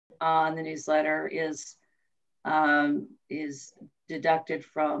on the newsletter is deducted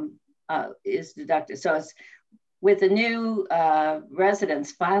from, is deducted. So it's with the new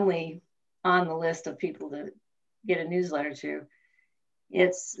residents finally on the list of people to get a newsletter to,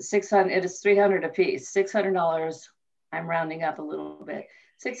 it's 600, it is 300 a piece, $600, I'm rounding up a little bit,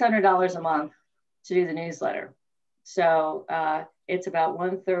 $600 a month to do the newsletter. So it's about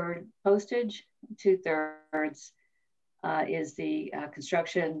 1/3 postage, 2/3 is the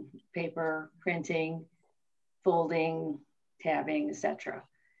construction, paper, printing, folding, tabbing, etc.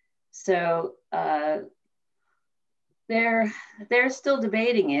 So they're still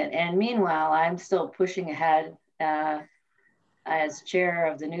debating it, and meanwhile, I'm still pushing ahead as chair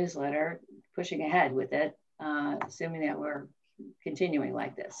of the newsletter, pushing ahead with it, assuming that we're continuing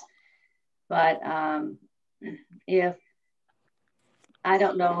like this. But if I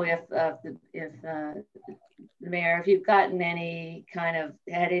don't know if the mayor, if you've gotten any kind of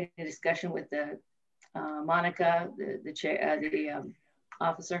had any discussion with the Monica, the chair, the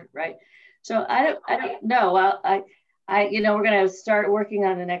officer, right? So I don't know. You know, we're going to start working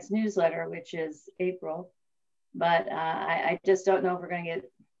on the next newsletter, which is April, but I just don't know if we're going to get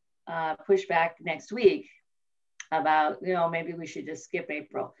pushback next week about, you know, maybe we should just skip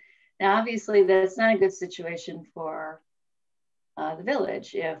April. Now, obviously, that's not a good situation for the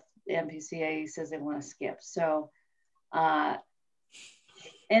village if the MPCA says they want to skip. So, and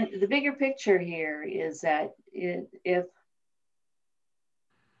the bigger picture here is that if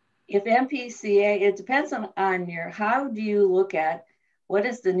MPCA, it depends on your, how do you look at what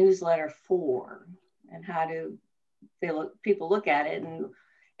is the newsletter for, and how do people look at it,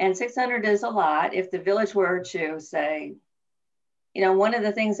 and 600 is a lot. If the village were to say, you know, one of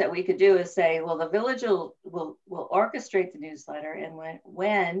the things that we could do is say, well, the village will orchestrate the newsletter, and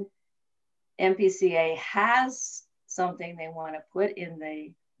when MPCA has something they want to put in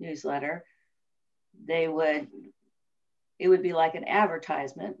the newsletter, it would be like an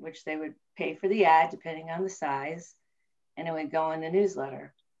advertisement, which they would pay for the ad depending on the size, and it would go in the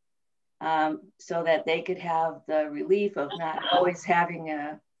newsletter, so that they could have the relief of not always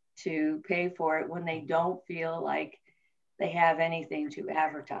having to pay for it when they don't feel like they have anything to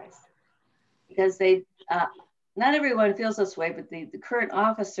advertise. Because they, not everyone feels this way, but the current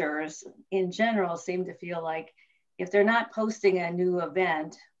officers in general seem to feel like if they're not posting a new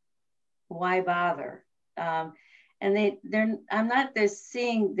event, why bother? And they don't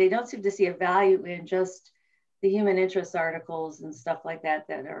seem to see a value in just the human interest articles and stuff like that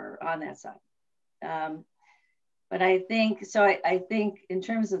that are on that side. But I think, so I think in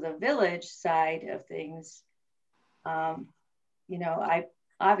terms of the village side of things, you know, I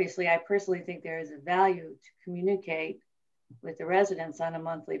personally think there is a value to communicate with the residents on a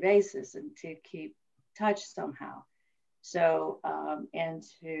monthly basis and to keep touch somehow. So, and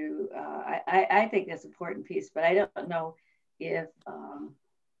to, I think that's an important piece, but I don't know if,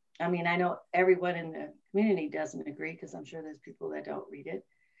 I mean, I know everyone in the community doesn't agree, because I'm sure there's people that don't read it,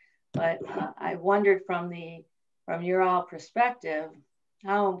 but I wondered from your all perspective,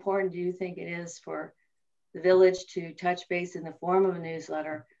 how important do you think it is for the village to touch base in the form of a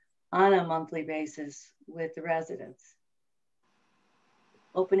newsletter on a monthly basis with the residents?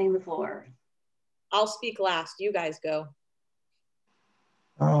 Opening the floor. I'll speak last, you guys go.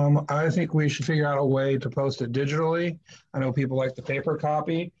 I think we should figure out a way to post it digitally. I know people like the paper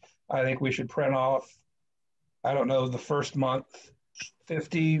copy. I think we should print off, I don't know, the first month,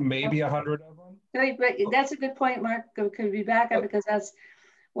 50, maybe 100 of them. But that's a good point, Mark. Could we back up, because that's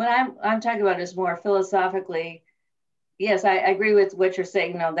what I'm talking about is more philosophically. Yes, I agree with what you're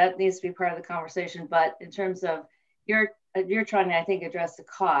saying. No, that needs to be part of the conversation. But in terms of you're trying to, I think, address the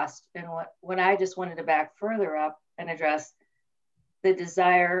cost, and what I just wanted to back further up and address the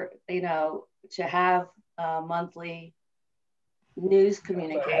desire, you know, to have monthly news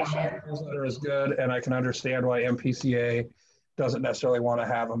communication. Newsletter is good, and I can understand why MPCA doesn't necessarily want to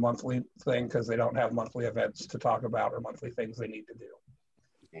have a monthly thing, because they don't have monthly events to talk about or monthly things they need to do.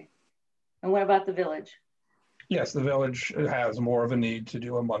 Okay. And what about the village? Yes, the village has more of a need to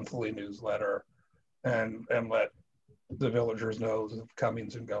do a monthly newsletter and let the villagers know the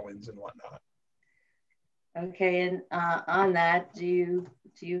comings and goings and whatnot. Okay, and on that, do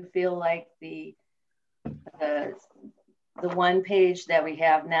you feel like the one page that we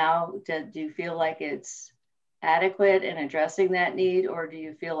have now, do you feel like it's adequate in addressing that need, or do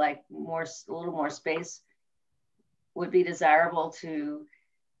you feel like a little more space would be desirable to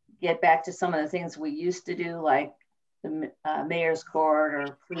get back to some of the things we used to do, like the mayor's court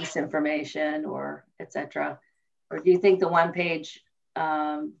or police information, or etc.? Or do you think the one page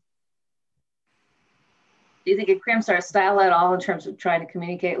do you think it crimps our style at all in terms of trying to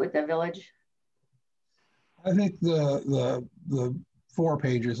communicate with the village? I think the 4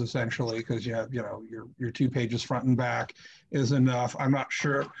 pages essentially, because you have, your 2 pages front and back is enough. I'm not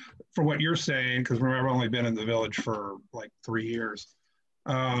sure for what you're saying, because remember, I've only been in the village for like 3 years.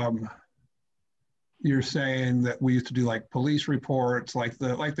 You're saying that we used to do like police reports, like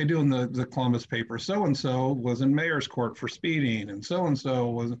they do in the Columbus paper. So and so was in mayor's court for speeding, and so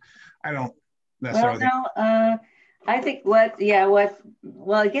was. I don't necessarily. Well, no, I think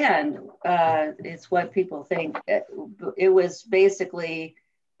well, again, it's what people think. It was basically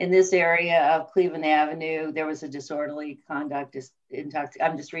in this area of Cleveland Avenue, there was a disorderly conduct,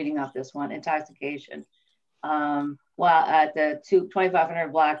 I'm just reading off this one, intoxication. While at the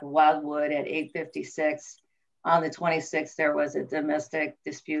 2500 block of Wildwood at 856, on the 26th, there was a domestic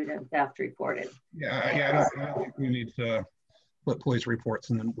dispute and theft reported. I don't think we need to put police reports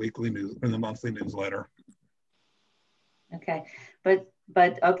in the weekly news, in the monthly newsletter. Okay, but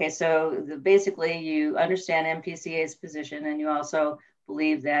okay, so basically you understand MPCA's position, and you also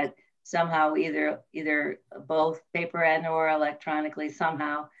believe that somehow either both paper and or electronically,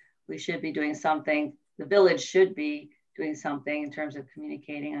 somehow we should be doing something. The village should be doing something in terms of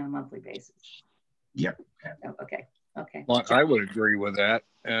communicating on a monthly basis. Yep. Okay. Well, I would agree with that.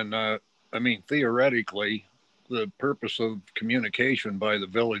 And I mean, theoretically, the purpose of communication by the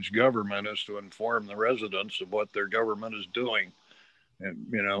village government is to inform the residents of what their government is doing.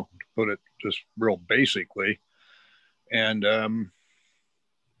 And, to put it just real basically. And,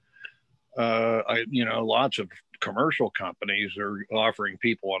 lots of commercial companies are offering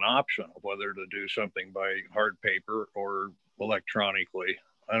people an option of whether to do something by hard paper or electronically.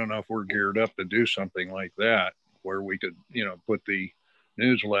 I don't know if we're geared up to do something like that, where we could, put the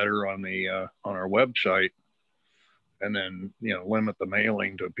newsletter on our website, and then, limit the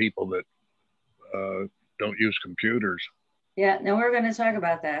mailing to people that don't use computers. Yeah, no, we're going to talk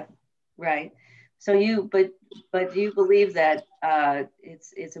about that, right? So but do you believe that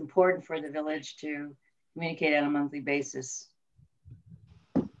it's important for the village to communicate on a monthly basis?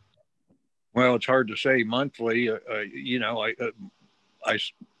 Well, it's hard to say monthly. I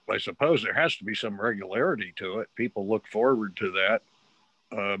suppose there has to be some regularity to it. People look forward to that.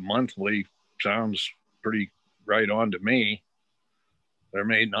 Monthly sounds pretty right on to me. There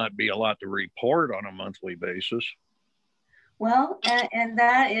may not be a lot to report on a monthly basis. Well, and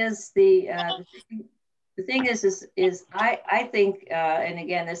that is the thing is I think, and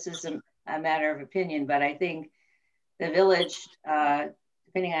again, this is a matter of opinion, but I think the village,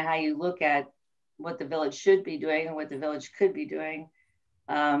 depending on how you look at what the village should be doing and what the village could be doing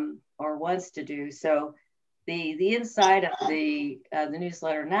or wants to do. So the inside of the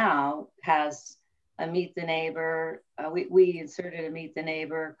newsletter now has a Meet the Neighbor. We inserted a Meet the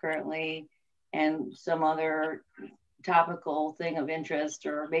Neighbor currently, and some other topical thing of interest,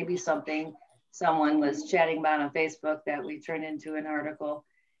 or maybe something someone was chatting about on Facebook that we turned into an article.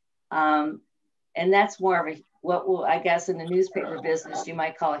 And that's more of what will, I guess, in the newspaper business, you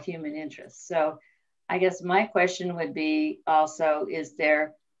might call a human interest. So I guess my question would be also,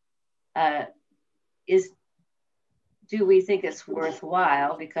 do we think it's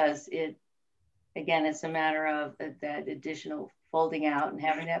worthwhile? Because it's a matter of that additional folding out and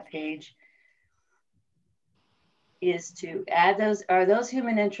having that page is to add those. Are those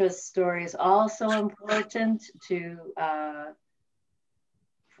human interest stories also important to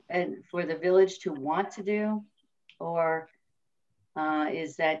and for the village to want to do, or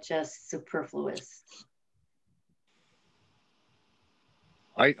is that just superfluous?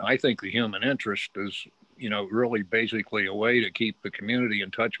 I think the human interest is, really basically a way to keep the community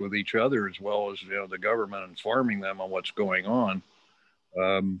in touch with each other, as well as, the government informing them on what's going on.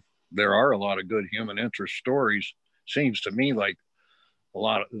 There are a lot of good human interest stories. Seems to me like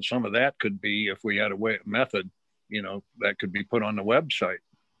some of that could be, if we had a method, that could be put on the website.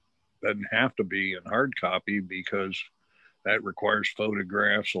 Doesn't have to be in hard copy, because that requires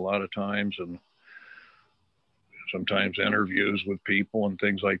photographs a lot of times, and sometimes interviews with people and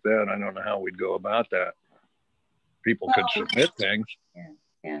things like that. I don't know how we'd go about that. People could submit things.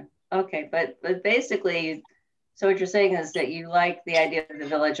 Yeah. Okay, but basically, so what you're saying is that you like the idea of the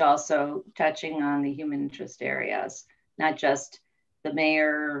village also touching on the human interest areas, not just the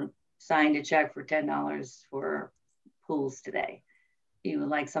mayor signed a check for $10 for pools today. You would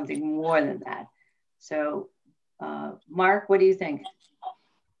like something more than that. So, Mark, what do you think?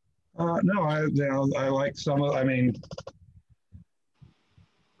 No, I like some of. I mean,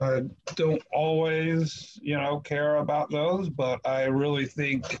 I don't always, care about those, but I really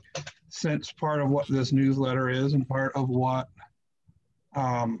think, since part of what this newsletter is and part of what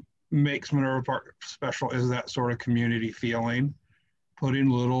makes Minerva Park special is that sort of community feeling. Putting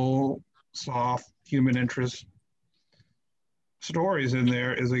little soft human interest stories in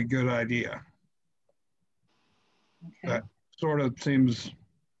there is a good idea. Okay. That sort of seems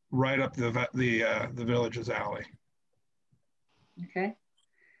right up the village's alley. Okay.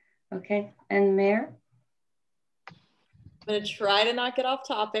 Okay. And Mayor? I'm going to try to not get off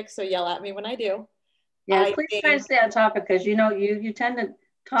topic, so yell at me when I do. Yeah, please try to stay on topic, because you know you tend to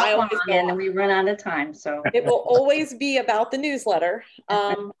talk long and then we run out of time. So it will always be about the newsletter.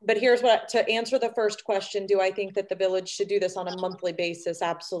 But here's what, to answer the first question, do I think that the village should do this on a monthly basis?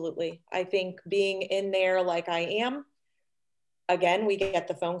 Absolutely. I think being in there like I am, again, we get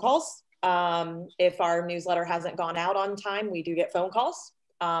the phone calls. If our newsletter hasn't gone out on time, we do get phone calls.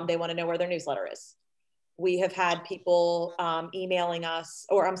 They want to know where their newsletter is. We have had people emailing us,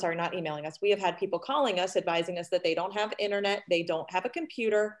 or I'm sorry, not emailing us. We have had people calling us, advising us that they don't have internet, they don't have a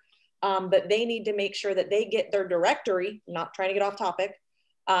computer, but they need to make sure that they get their directory, not trying to get off topic.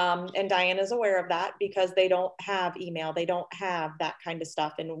 And Diana's aware of that, because they don't have email, they don't have that kind of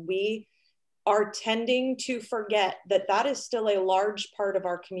stuff. And we are tending to forget that that is still a large part of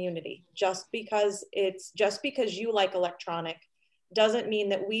our community. Just because you like electronic doesn't mean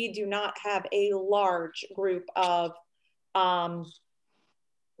that we do not have a large group of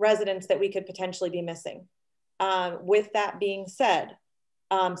residents that we could potentially be missing. With that being said,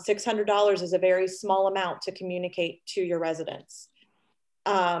 $600 is a very small amount to communicate to your residents.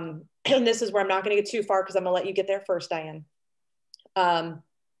 And this is where I'm not going to get too far, because I'm going to let you get there first, Diane.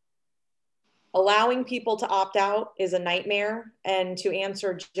 Allowing people to opt out is a nightmare. And to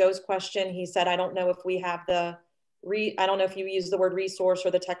answer Joe's question, he said, I don't know if we have I don't know if you use the word resource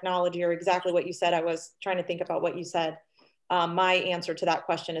or the technology or exactly what you said. I was trying to think about what you said. My answer to that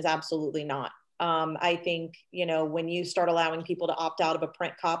question is absolutely not. I think, you know, when you start allowing people to opt out of a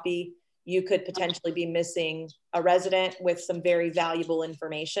print copy, you could potentially be missing a resident with some very valuable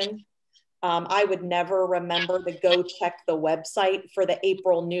information. I would never remember to go check the website for the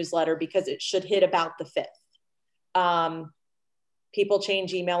April newsletter, because it should hit about the 5th. People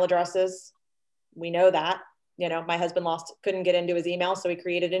change email addresses. We know that. You know, my husband couldn't get into his email, so he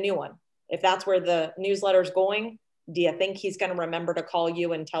created a new one. If that's where the newsletter's going, do you think he's going to remember to call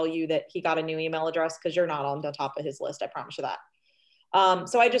you and tell you that he got a new email address? Because you're not on the top of his list, I promise you that.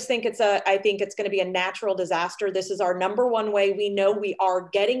 So I just think I think it's going to be a natural disaster. This is our number one way we know we are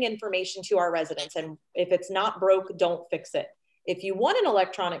getting information to our residents. And if it's not broke, don't fix it. If you want an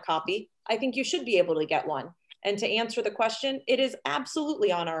electronic copy, I think you should be able to get one. And to answer the question, it is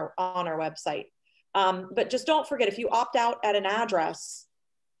absolutely on our website. But just don't forget, if you opt out at an address,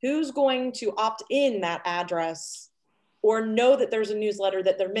 who's going to opt in that address or know that there's a newsletter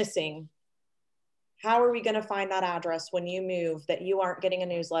that they're missing? How are we going to find that address when you move, that you aren't getting a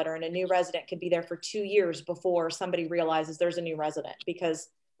newsletter, and a new resident could be there for 2 years before somebody realizes there's a new resident? Because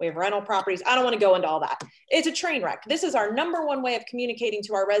we have rental properties. I don't want to go into all that. It's a train wreck. This is our number one way of communicating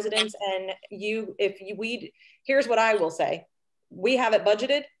to our residents. And here's what I will say. We have it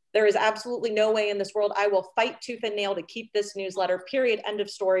budgeted. There is absolutely no way in this world I will fight tooth and nail to keep this newsletter, period, end of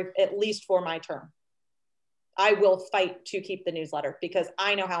story, at least for my term. I will fight to keep the newsletter, because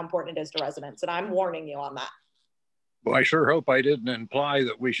I know how important it is to residents, and I'm warning you on that. Well, I sure hope I didn't imply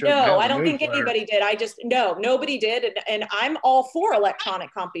that we should. No, I don't think anybody did. Nobody did. And I'm all for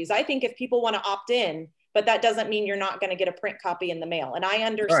electronic copies. I think if people want to opt in, but that doesn't mean you're not going to get a print copy in the mail. And I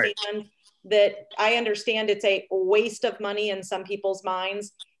understand that it's a waste of money in some people's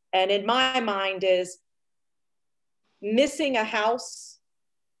minds. And in my mind is missing a house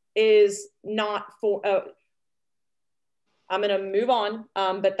is not for, I'm going to move on,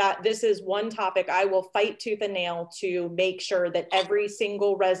 but this is one topic I will fight tooth and nail to make sure that every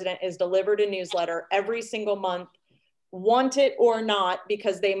single resident is delivered a newsletter every single month, want it or not,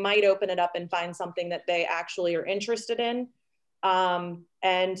 because they might open it up and find something that they actually are interested in.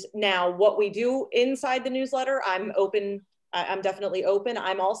 And now what we do inside the newsletter, I'm definitely open.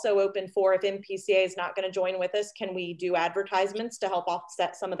 I'm also open for, if MPCA is not going to join with us, can we do advertisements to help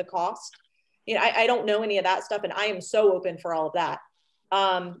offset some of the cost? You know, I don't know any of that stuff, and I am so open for all of that.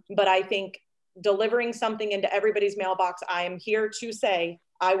 But I think delivering something into everybody's mailbox, I am here to say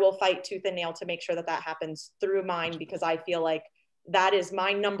I will fight tooth and nail to make sure that that happens through mine, because I feel like that is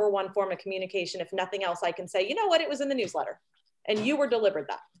my number one form of communication. If nothing else, I can say, you know what, it was in the newsletter and you were delivered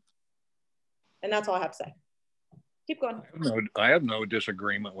that. And that's all I have to say. Keep going. I have no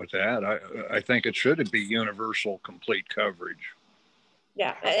disagreement with that. I think it should be universal, complete coverage.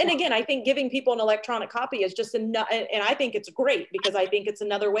 Yeah. And again, I think giving people an electronic copy is just enough. And I think it's great, because I think it's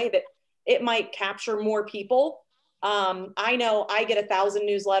another way that it might capture more people I know I get 1,000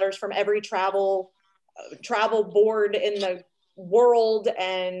 newsletters from every travel board in the world,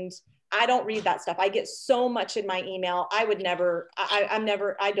 and I don't read that stuff. I get so much in my email. I would never,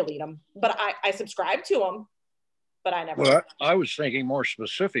 I delete them, but I subscribe to them, but I never. Well, I was thinking more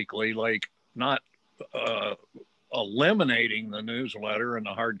specifically, like not eliminating the newsletter and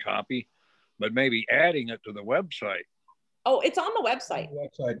the hard copy, but maybe adding it to the website. Oh, it's on the website.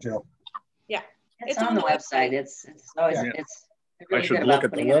 Website, Joe. Yeah. It's on the website. It's always, Yeah. it's I really should good look about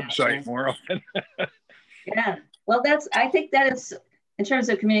at the putting it out website there. more often. Yeah. Well, I think that is, in terms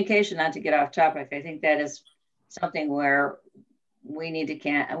of communication, not to get off topic, I think that is something where we need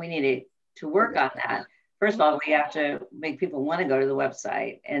to work on that. First of all, we have to make people want to go to the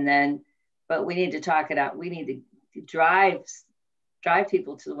website, and then, but we need to talk it out. We need to drive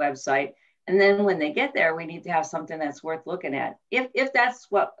people to the website. And then when they get there, we need to have something that's worth looking at. If that's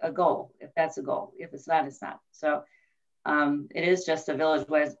a goal. If it's not, it's not. So it is just a village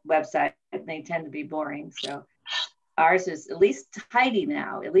website. They tend to be boring. So ours is at least tidy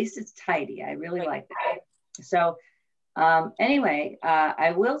now. At least it's tidy. I really like that. So anyway,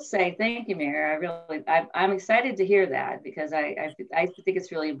 I will say thank you, Mayor. I'm excited to hear that, because I think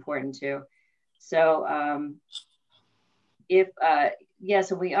it's really important too. So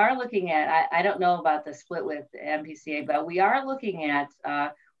so we are looking at, I don't know about the split with MPCA, but we are looking at,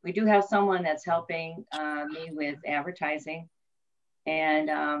 we do have someone that's helping me with advertising,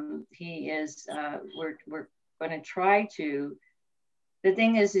 and he is, we're going to try to, the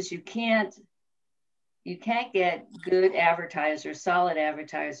thing is you can't get good advertisers, solid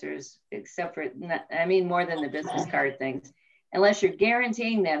advertisers, except for, more than the business card things, unless you're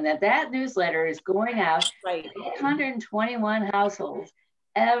guaranteeing them that newsletter is going out Right. 821 households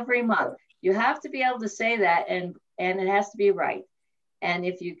every month. You have to be able to say that, and it has to be right. And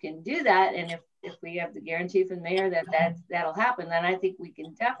if you can do that, and if we have the guarantee from the mayor that'll happen, then I think we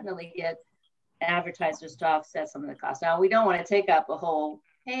can definitely get advertisers to offset some of the costs. Now, we don't want to take up a whole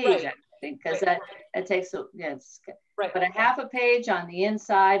page, I think, because that takes, right. But a half a page on the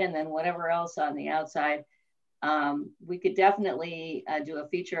inside and then whatever else on the outside. We could definitely do a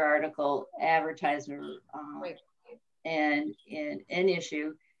feature article, advertiser, right. and an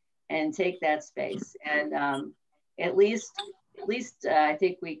issue, and take that space. And at least I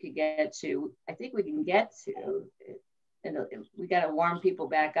think we can get to, and we got to warm people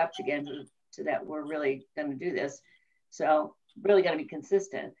back up again to that we're really going to do this. So really got to be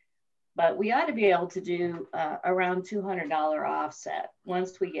consistent. But we ought to be able to do around $200 offset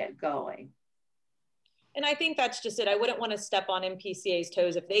once we get going. And I think that's just it. I wouldn't want to step on MPCA's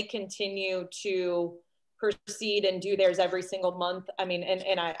toes if they continue to proceed and do theirs every single month. I mean,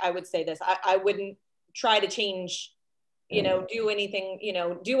 and I would say this, I wouldn't try to change, do anything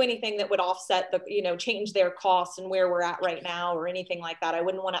that would offset the, change their costs and where we're at right now or anything like that. I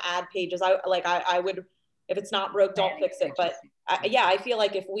wouldn't want to add pages. I would, if it's not broke, don't fix it. But I feel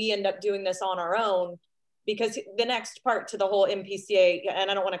like if we end up doing this on our own, because the next part to the whole MPCA, and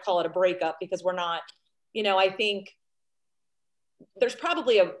I don't want to call it a breakup because we're not, I think there's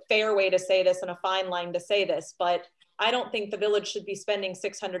probably a fair way to say this and a fine line to say this, but I don't think the village should be spending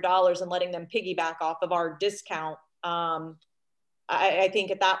 $600 and letting them piggyback off of our discount. I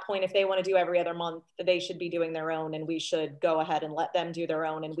think at that point, if they want to do every other month, they should be doing their own, and we should go ahead and let them do their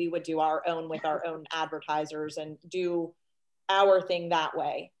own, and we would do our own with our own advertisers and do our thing that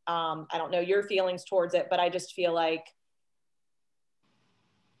way. I don't know your feelings towards it, but I just feel like,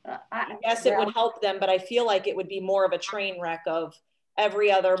 yes, it would help them, but I feel like it would be more of a train wreck of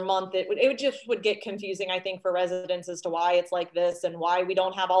every other month. It would get confusing, I think, for residents as to why it's like this and why we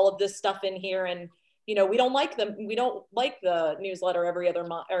don't have all of this stuff in here. And, we don't like the newsletter every other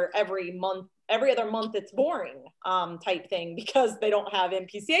month or every other month it's boring type thing because they don't have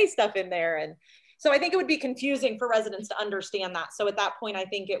MPCA stuff in there. And so I think it would be confusing for residents to understand that. So at that point, I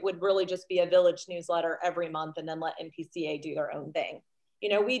think it would really just be a village newsletter every month and then let MPCA do their own thing.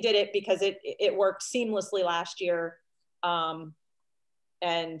 We did it because it worked seamlessly last year, and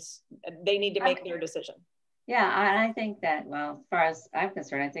they need to make their decision. Yeah, I think that, well, as far as I'm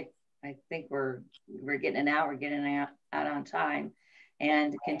concerned, I think we're getting it out. We're getting it out on time,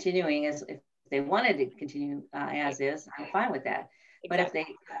 and continuing as if they wanted to continue as is, I'm fine with that. Exactly.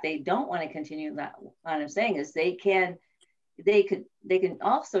 But if they don't want to continue, that what I'm saying is they can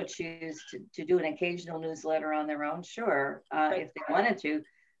also choose to do an occasional newsletter on their own, sure, right. If they wanted to,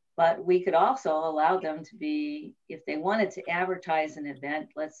 but we could also allow them to be, if they wanted to advertise an event,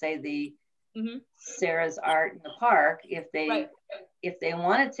 let's say the Sarah's Art in the Park, if they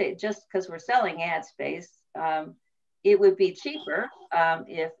wanted to, just because we're selling ad space, it would be cheaper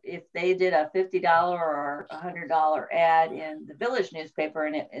if they did a $50 or $100 ad in the village newspaper,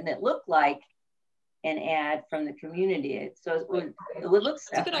 and it looked like an ad from the community. So it would look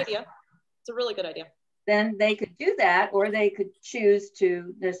It's a good idea. It's a really good idea. Then they could do that, or they could choose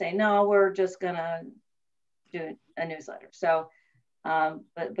to say, no, we're just gonna do a newsletter. So,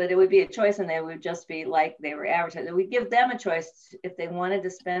 but it would be a choice, and they would just be like they were advertising. We give them a choice if they wanted to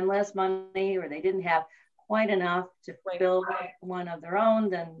spend less money, or they didn't have quite enough to build one of their own,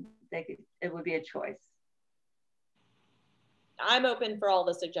 then they could. It would be a choice. I'm open for all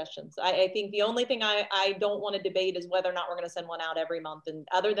the suggestions. I think the only thing I don't want to debate is whether or not we're going to send one out every month. And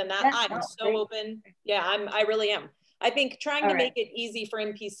other than that, I'm so open. Yeah, I really am. I think trying to make it easy for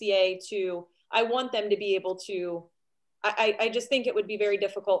MPCA to, I want them to be able to, I just think it would be very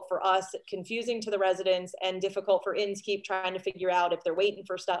difficult for us, confusing to the residents, and difficult for Inskeep trying to figure out if they're waiting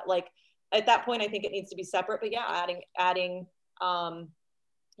for stuff. Like at that point, I think it needs to be separate, but yeah, adding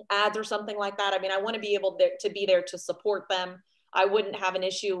ads or something like that. I mean, I want to be able to be there to support them. I wouldn't have an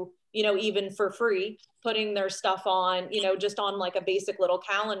issue, you know, even for free, putting their stuff on, you know, just on like a basic little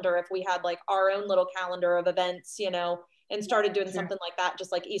calendar. If we had like our own little calendar of events, you know, and started doing something like that,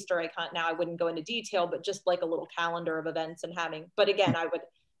 just like Easter egg hunt. Now I wouldn't go into detail, but just like a little calendar of events and having, but again, I would,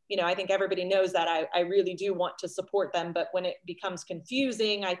 you know, I think everybody knows that I really do want to support them, but when it becomes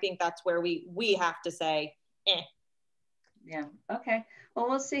confusing, I think that's where we have to say, eh. Yeah, okay. Well,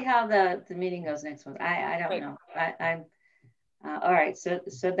 we'll see how the meeting goes next month. I don't know. I'm all right, so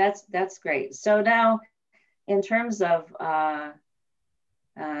that's great. So now, in terms of the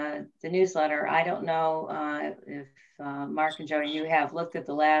newsletter, I don't know if Mark and Joey, you have looked at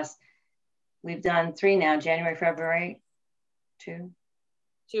the last. We've done 3 now: January, February, 2.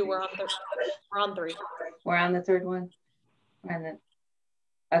 We're on 3. We're on the 3rd one.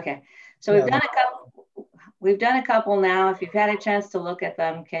 Okay, so we've done a couple. We've done a couple now. If you've had a chance to look at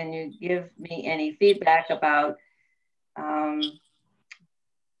them, can you give me any feedback about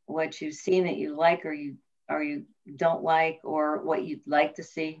what you've seen that you like, or you don't like, or what you'd like to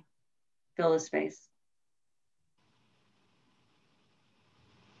see fill the space?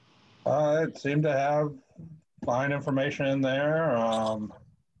 It seemed to have fine information in there.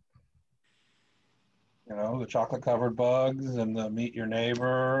 You know, the chocolate covered bugs and the meet your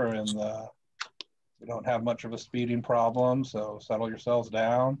neighbor, and we don't have much of a speeding problem, so settle yourselves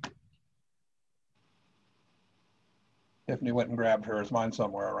down. Tiffany went and grabbed hers. Mine's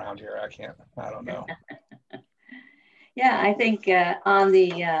somewhere around here. I don't know. Yeah, I think in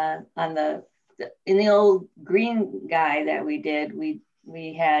the old green guy that we did,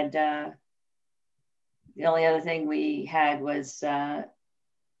 we had the only other thing we had was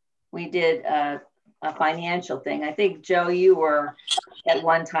we did a financial thing. I think, Joe, you were at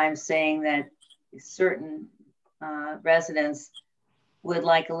one time saying that certain residents would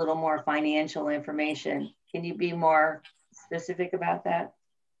like a little more financial information. Can you be more specific about that?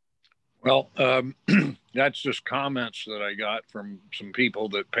 Well, that's just comments that I got from some people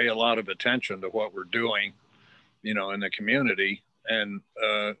that pay a lot of attention to what we're doing, you know, in the community. And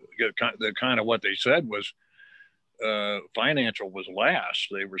the kind of what they said was financial was last.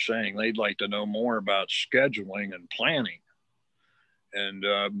 They were saying they'd like to know more about scheduling and planning. And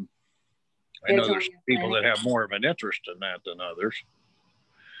I know there's people that have more of an interest in that than others.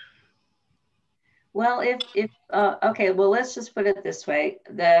 Well, okay, well, let's just put it this way.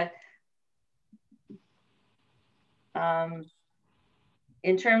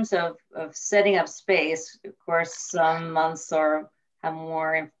 In terms of setting up space, of course, some months have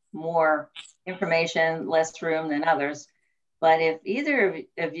more information, less room than others. But if either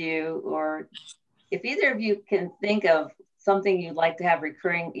of you can think of something you'd like to have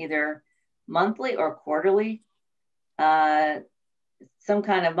recurring either monthly or quarterly, some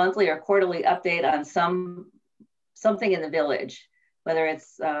kind of monthly or quarterly update on something in the village, whether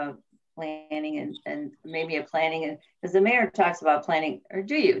it's planning and maybe a planning, and because the mayor talks about planning, or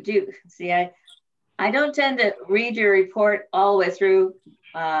do you see? I don't tend to read your report all the way through,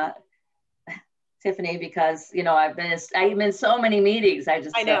 Tiffany, because you know I've been in so many meetings.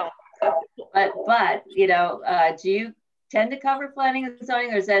 I know. But you know, do you tend to cover planning and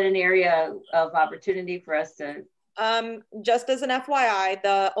zoning, or is that an area of opportunity for us to? Just as an FYI,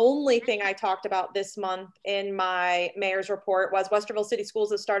 the only thing I talked about this month in my mayor's report was Westerville City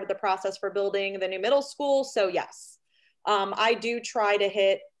Schools has started the process for building the new middle school. So yes, I do try to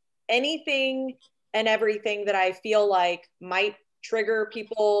hit anything and everything that I feel like might trigger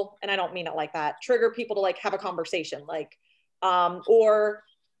people. And I don't mean it like that, trigger people to like have a conversation, like, or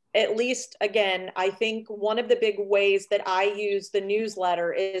at least, again, I think one of the big ways that I use the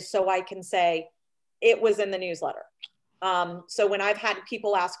newsletter is so I can say, it was in the newsletter. So when I've had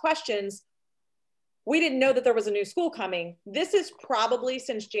people ask questions, we didn't know that there was a new school coming. This is probably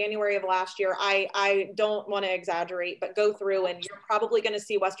since January of last year. I don't want to exaggerate, but go through and you're probably going to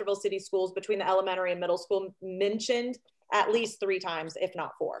see Westerville City Schools between the elementary and middle school mentioned at least 3 times, if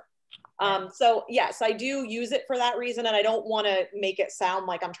not 4. So yes, I do use it for that reason. And I don't want to make it sound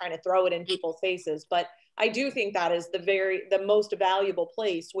like I'm trying to throw it in people's faces, but I do think that is the most valuable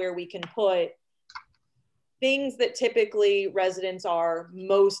place where we can put things that typically residents are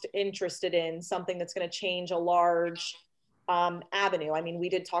most interested in, something that's going to change a large avenue. I mean, we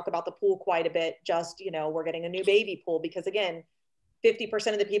did talk about the pool quite a bit, just, you know, we're getting a new baby pool because again,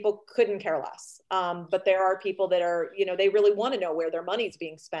 50% of the people couldn't care less. But there are people that are, you know, they really want to know where their money's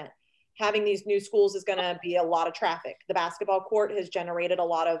being spent. Having these new schools is going to be a lot of traffic. The basketball court has generated a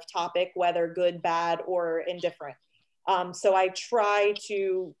lot of topic, whether good, bad, or indifferent. So I try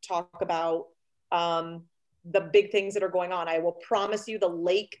to talk about the big things that are going on. I will promise you the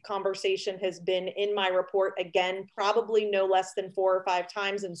lake conversation has been in my report again, probably no less than 4 or 5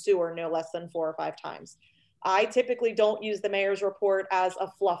 times, and sewer no less than 4 or 5 times. I typically don't use the mayor's report as a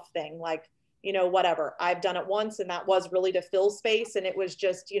fluff thing, like, you know, whatever. I've done it once and that was really to fill space. And it was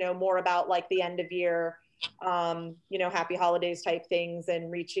just, you know, more about like the end of year, you know, happy holidays type things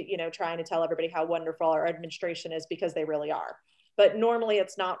and reaching, you know, trying to tell everybody how wonderful our administration is, because they really are. But normally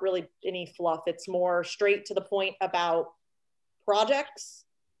it's not really any fluff. It's more straight to the point about projects,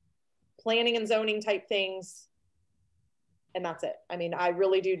 planning and zoning type things. And that's it. I mean, I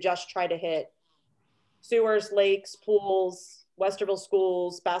really do just try to hit sewers, lakes, pools, Westerville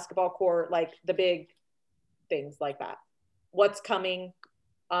schools, basketball court, like the big things like that. What's coming?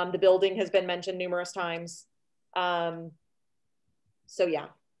 The building has been mentioned numerous times. So yeah,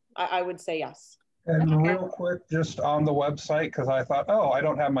 I would say yes. And real quick, just on the website, because I thought, oh, I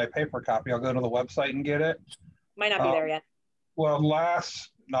don't have my paper copy. I'll go to the website and get it. Might not be there yet. Well,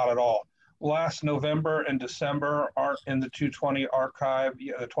 not at all. Last November and December aren't in the 220 archive,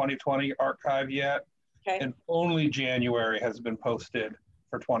 the 2020 archive yet. Okay. And only January has been posted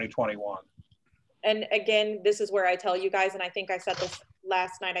for 2021. And again, this is where I tell you guys, and I think I said this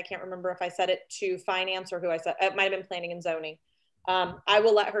last night. I can't remember if I said it to finance or who I said. It might have been planning and zoning. I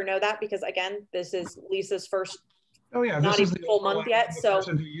will let her know that, because again, this is Lisa's first. Oh yeah, not even full month yet. So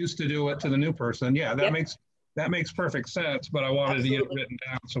person who used to do it to the new person. Yeah, that makes perfect sense. But I wanted to get it written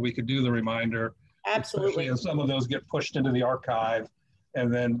down so we could do the reminder. Absolutely. And some of those get pushed into the archive,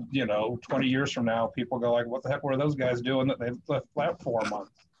 and then 20 years from now, people go like, "What the heck were those guys doing that they've left 4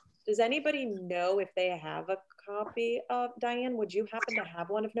 months?" Does anybody know if they have a copy of, Diane? Would you happen to have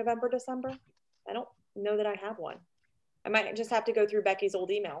one of November, December? I don't know that I have one. I might just have to go through Becky's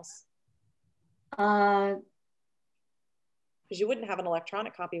old emails. Because you wouldn't have an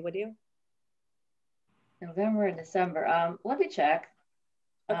electronic copy, would you? November and December. Let me check.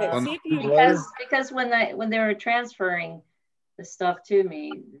 Okay, see if you because when they were transferring the stuff to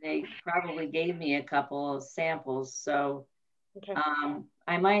me, they probably gave me a couple of samples. So okay.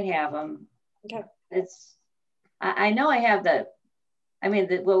 I might have them. Okay. I know I have the. I mean,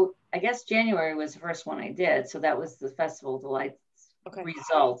 well, I guess January was the first one I did. So that was the Festival of Delights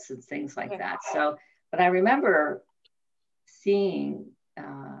results and things like that. So, but I remember seeing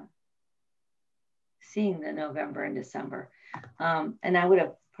the November and December. And I would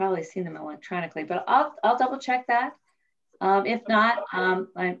have probably seen them electronically, but I'll double check that. If not, I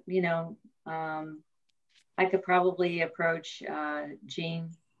could probably approach Jean.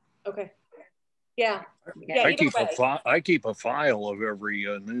 Okay. Yeah. I keep a file of every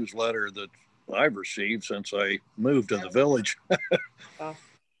newsletter that I've received since I moved to the village.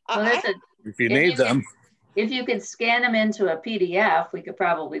 If you need them. If you could scan them into a PDF, we could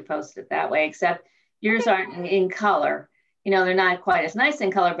probably post it that way, except yours aren't in color. They're not quite as nice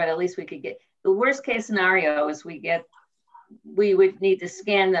in color, but at least we could get, the worst case scenario is we would need to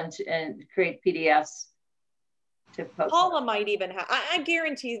scan them and create PDFs to post. Paula might even have, I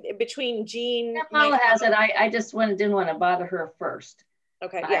guarantee between Jean. Yeah, Paula has it. I just didn't want to bother her first.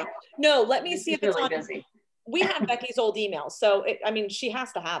 Okay, yeah. No, let me see if it's really on. Busy. We have Becky's old email. So, she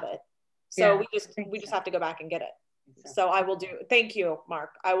has to have it. So we just have to go back and get it. So I will do, thank you,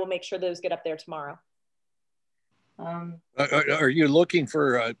 Mark. I will make sure those get up there tomorrow. Are you looking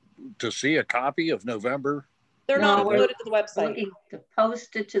for to see a copy of November? They're not uploaded to the website. We're looking to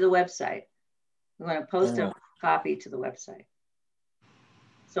post it to the website. We want to post a copy to the website.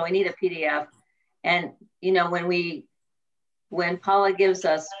 So we need a PDF. And when Paula gives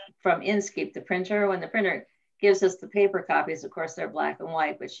us from Inkscape, the printer, when the printer gives us the paper copies, of course they're black and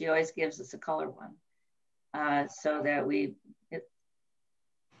white, but she always gives us a color one so that we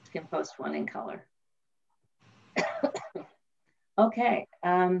can post one in color. Okay.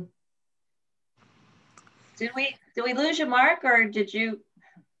 Did we lose you, Mark, or did you?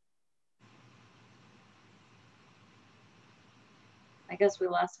 I guess we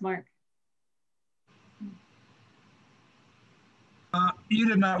lost Mark. You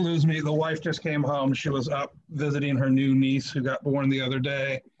did not lose me. The wife just came home. She was up visiting her new niece who got born the other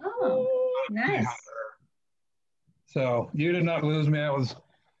day. Oh, nice. So you did not lose me. I was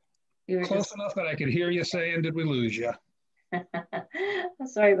close just... enough that I could hear you saying, "Did we lose you?" I'm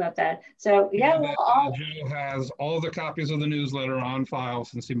sorry about that. So yeah, well, Joe has all the copies of the newsletter on file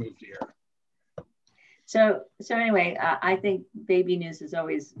since he moved here. So anyway, I think baby news is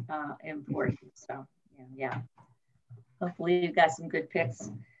always important. So yeah. Hopefully you've got some good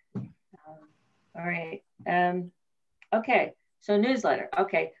picks. All right. Okay. So newsletter.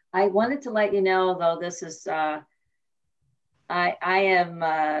 Okay. I wanted to let you know, though, this is I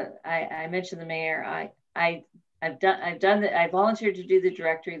mentioned the mayor. I volunteered to do the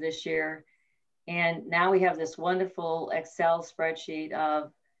directory this year, and now we have this wonderful Excel spreadsheet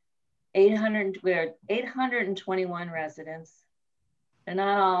of 821 residents, and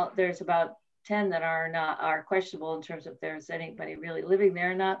not all. There's about 10 that are questionable in terms of if there's anybody really living there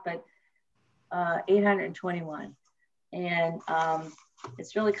or not, but 821, and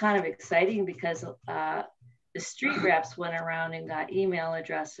it's really kind of exciting because the street reps went around and got email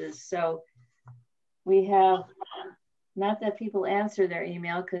addresses. So we have, not that people answer their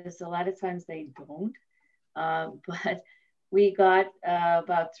email, because a lot of times they don't, but we got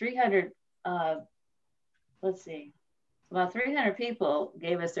about 300, let's see, about 300 people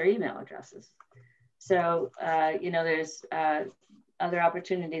gave us their email addresses. So, there's other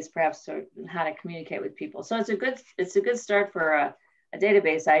opportunities perhaps to how to communicate with people. So it's a good start for a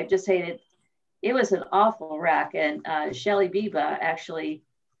database. I just hated, it was an awful wreck. And Shelley Biba actually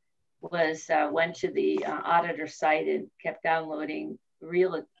went to the auditor site and kept downloading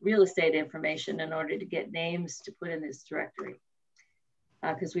real estate information in order to get names to put in this directory.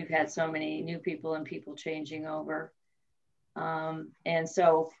 Because we've had so many new people and people changing over. And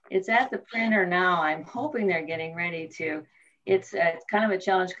so it's at the printer now. I'm hoping they're getting ready to. It's kind of a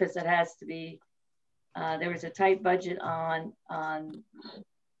challenge because it has to be, there was a tight budget on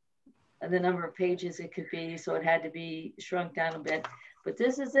the number of pages it could be, so it had to be shrunk down a bit. But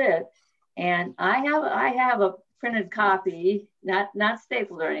this is it, and I have a printed copy, not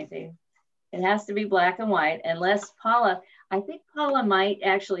stapled or anything. It has to be black and white, unless Paula. I think Paula might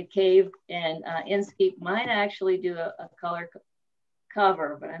actually cave, and Inskeep might actually do a color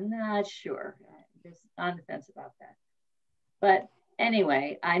cover, but I'm not sure. I'm just on the fence about that. But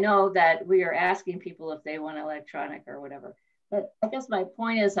anyway, I know that we are asking people if they want electronic or whatever. But I guess my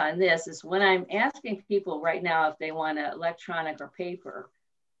point is on this is when I'm asking people right now if they want electronic or paper,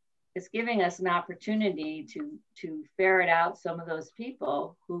 it's giving us an opportunity to ferret out some of those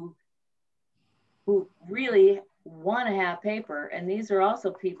people who really want to have paper. And these are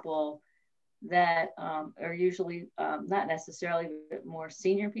also people that are usually not necessarily, but more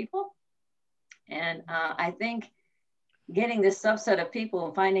senior people. And I think getting this subset of people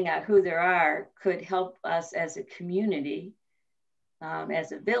and finding out who there are could help us as a community,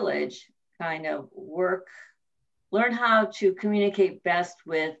 as a village, kind of learn how to communicate best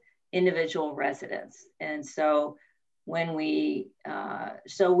with individual residents. And so when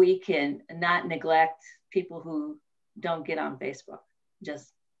so we can not neglect people who don't get on Facebook,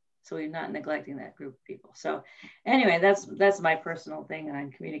 just so we're not neglecting that group of people. So anyway, that's my personal thing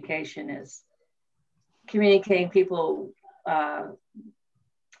on communication, is communicating people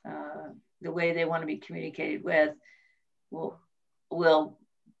the way they want to be communicated with will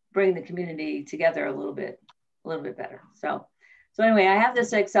bring the community together a little bit better. So anyway, I have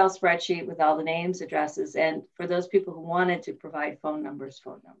this Excel spreadsheet with all the names, addresses, and for those people who wanted to provide phone numbers,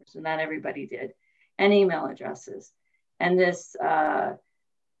 and not everybody did, and email addresses. And this, whether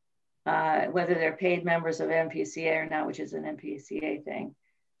they're paid members of MPCA or not, which is an MPCA thing.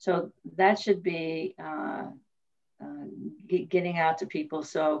 So that should be getting out to people.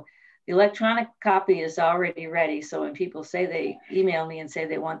 So the electronic copy is already ready. So when people say they email me and say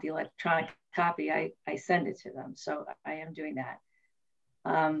they want the electronic copy, I send it to them. So I am doing that.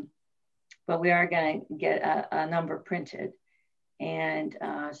 But we are going to get a number printed. And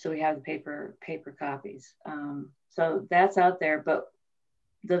so we have the paper copies. So that's out there. But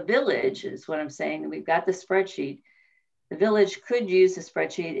the village is what I'm saying. We've got the spreadsheet. The village could use the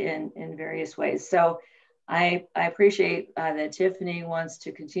spreadsheet in various ways. So I appreciate that Tiffany wants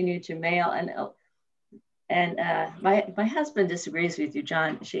to continue to mail, and my husband disagrees with you,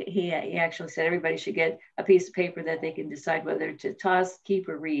 John. He actually said everybody should get a piece of paper that they can decide whether to toss, keep,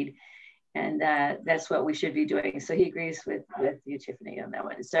 or read. And that's what we should be doing. So he agrees with you, Tiffany, on that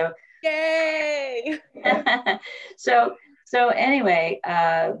one. So yay! so anyway,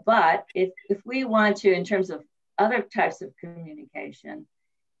 but if we want to, in terms of other types of communication,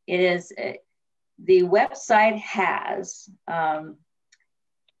 it is the website has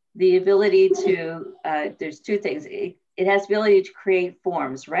the ability to. There's two things. It has the ability to create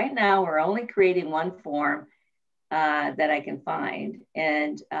forms. Right now, we're only creating one form that I can find,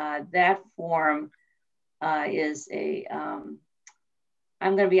 and that form is a.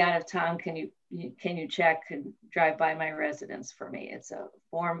 I'm going to be out of town. Can you check and drive by my residence for me? It's a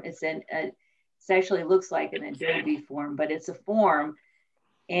form. It actually looks like an Adobe form, but it's a form.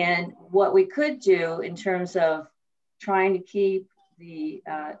 And what we could do in terms of trying to keep the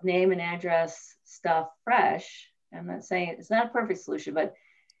name and address stuff fresh, I'm not saying it's not a perfect solution, but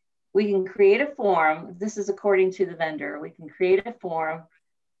we can create a form. This is according to the vendor. We can create a form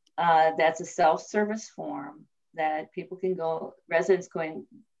that's a self-service form that people can go, residents can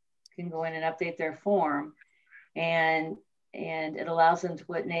go in and update their form, and it allows them to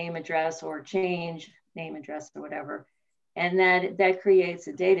put name, address, or change name, address, or whatever. And that creates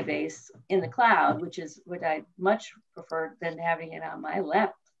a database in the cloud, which is what I much prefer than having it on my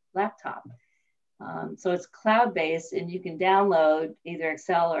laptop. So it's cloud-based, and you can download either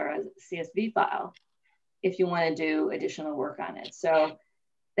Excel or a CSV file if you want to do additional work on it. So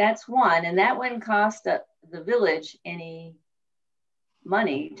that's one, and that wouldn't cost the village any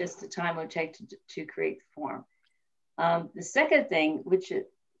money, just the time it would take to create the form. The second thing, which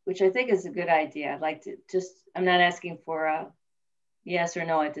I think is a good idea, I'd like to I'm not asking for a yes or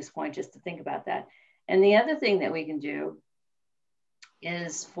no at this point, just to think about that. And the other thing that we can do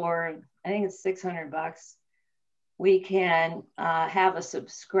is for, I think it's $600, we can have a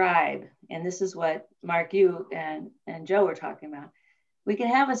subscribe. And this is what Mark, you and Joe were talking about. We can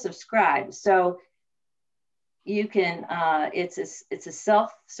have a subscribe. So you can, it's a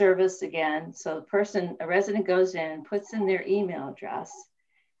self-service again. So a resident goes in, puts in their email address.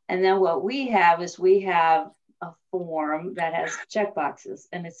 And then what we have is we have a form that has checkboxes,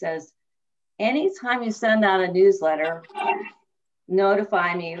 and it says, anytime you send out a newsletter,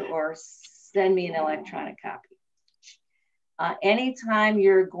 notify me or send me an electronic copy. Anytime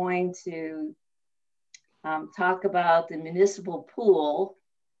you're going to talk about the municipal pool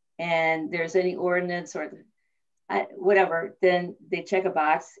and there's any ordinance or whatever, then they check a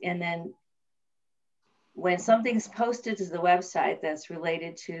box. And then when something's posted to the website that's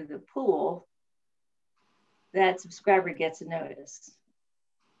related to the pool, that subscriber gets a notice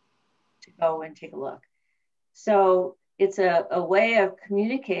to go and take a look. So it's a way of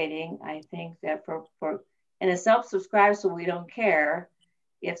communicating, I think, that and it's self-subscribed, so we don't care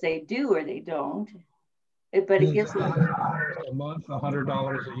if they do or they don't. But it gives them a month,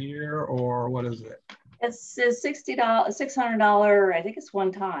 $100 a year, or what is it? It's $600. I think it's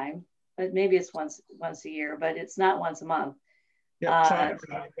one time, but maybe it's once a year, but it's not once a month. Yeah, sounds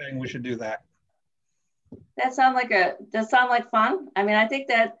like anything. We should do that. Does sound like fun? I mean, I think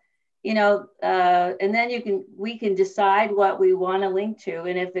that, and then we can decide what we want to link to.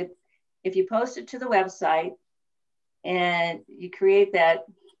 And if you post it to the website and you create that,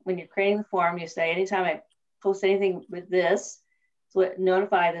 when you're creating the form, you say, anytime I post anything with this, so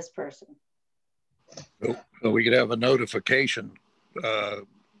notify this person. So we could have a notification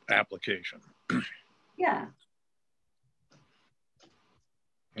application. Yeah.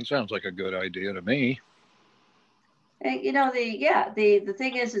 That sounds like a good idea to me. The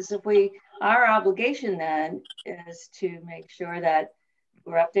thing is our obligation then is to make sure that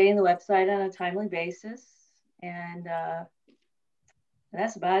we're updating the website on a timely basis, and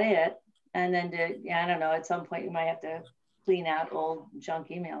that's about it. And then I don't know, at some point you might have to clean out old junk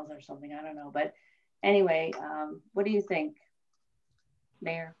emails or something, I don't know. But anyway, what do you think,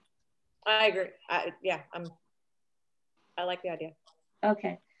 Mayor? I agree. I like the idea.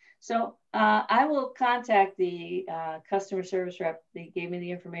 Okay. So I will contact the customer service rep. They gave me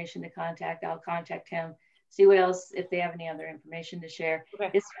the information to contact. I'll contact him, see what else, if they have any other information to share.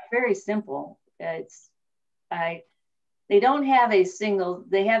 Okay. It's very simple. They don't have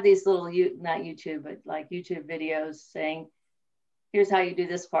they have these little, not YouTube, but like YouTube videos saying, here's how you do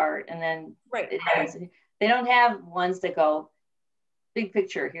this part. And then they don't have ones that go, big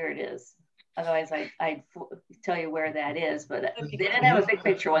picture, here it is. Otherwise, I'd tell you where that is, but they didn't have a big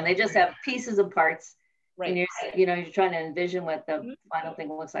picture one. They just have pieces and parts. Right. And you're trying to envision what the final thing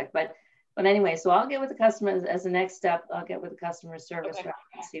looks like. But anyway, so I'll get with the customer as the next step. I'll get with the customer service rep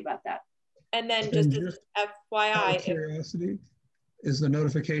and see about that. And then just FYI, out of curiosity, is the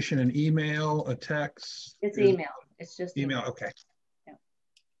notification an email, a text? It's email. It's just email. Okay. Yeah.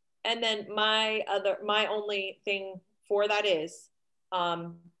 And then my only thing for that is,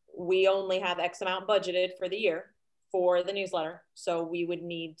 we only have X amount budgeted for the year for the newsletter. So we would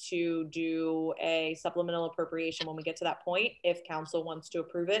need to do a supplemental appropriation when we get to that point, if council wants to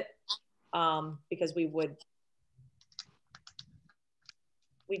approve it. Because we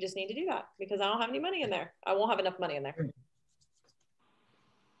just need to do that because I don't have any money in there. I won't have enough money in there.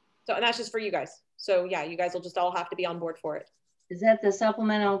 So, and that's just for you guys. So yeah, you guys will just all have to be on board for it. Is that the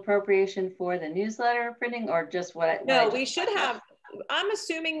supplemental appropriation for the newsletter printing or just what? No, we should have, I'm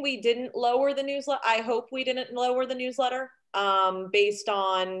assuming we didn't lower the newsletter. I hope we didn't lower the newsletter based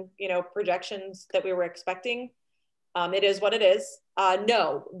on, you know, projections that we were expecting. It is what it is.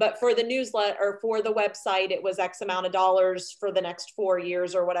 No, but for the newsletter or for the website, it was X amount of dollars for the next 4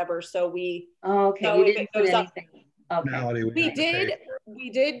 years or whatever. So we, okay, so we if didn't it goes put up, anything. Okay. We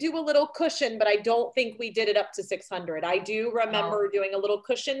did do a little cushion, but I don't think we did it up to 600. I do remember doing a little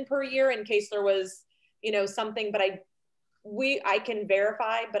cushion per year in case there was, you know, something, but I can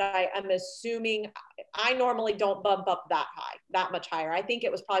verify, but I'm assuming I normally don't bump up that much higher. I think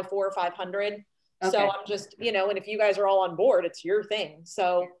it was probably 400 or 500. Okay. So I'm just, you know, and if you guys are all on board, it's your thing.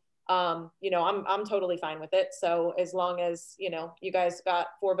 So, you know, I'm totally fine with it. So as long as, you know, you guys got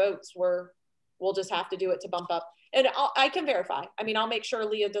 4 votes, we'll just have to do it to bump up. And I can verify. I mean, I'll make sure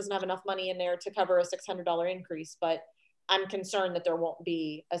Leah doesn't have enough money in there to cover a $600 increase, but I'm concerned that there won't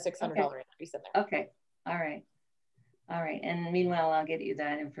be a $600 increase in there. Okay. All right. All right. And meanwhile, I'll get you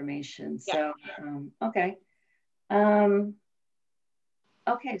that information. So, okay.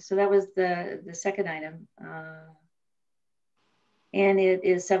 Okay. So that was the second item. And it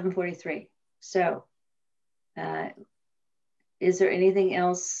is 7:43. So is there anything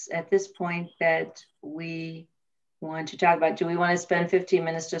else at this point that we want to talk about? Do we want to spend 15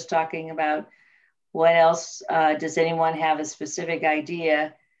 minutes just talking about what else? Does anyone have a specific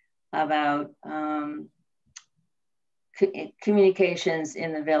idea about communications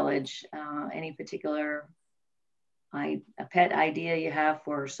in the village? Any particular a pet idea you have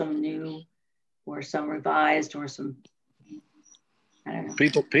for some new or some revised or some, I don't know.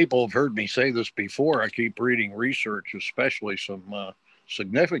 People have heard me say this before. I keep reading research, especially some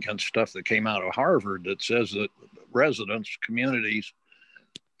significant stuff that came out of Harvard that says that residents, communities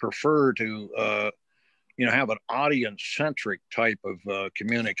prefer to, you know, have an audience-centric type of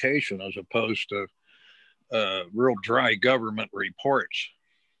communication as opposed to real dry government reports.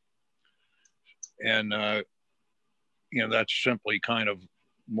 And, you know, that's simply kind of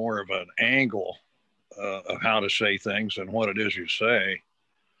more of an angle of how to say things and what it is you say.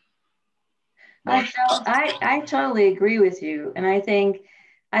 I totally agree with you. And I think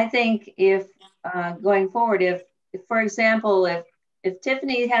if going forward, if for example, if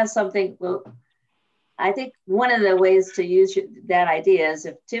Tiffany has something, well, I think one of the ways to use that idea is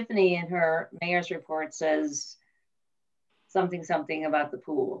if Tiffany in her mayor's report says something about the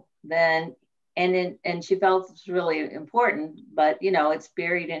pool, then and she felt it's really important, but you know, it's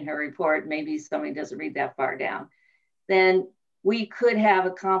buried in her report. Maybe somebody doesn't read that far down. Then we could have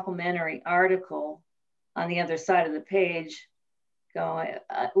a complimentary article on the other side of the page going.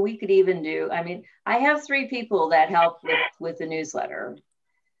 We could even do, I mean, I have 3 people that help with the newsletter.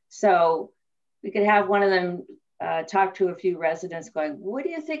 So we could have one of them talk to a few residents going, what do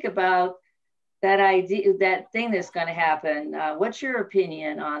you think about that idea, that thing that's going to happen? What's your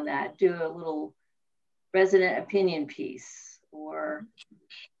opinion on that? Do a little resident opinion piece or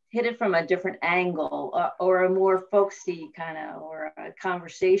hit it from a different angle or a more folksy kind of, or a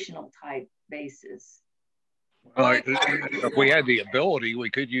conversational type basis. If we had the ability, we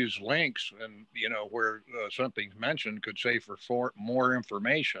could use links, and you know, where something's mentioned could say for more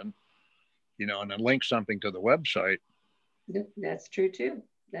information, you know, and then link something to the website. That's true too.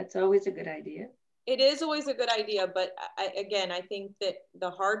 That's always a good idea. It is always a good idea, but again, I think that the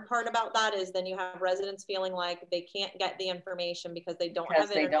hard part about that is then you have residents feeling like they can't get the information because they don't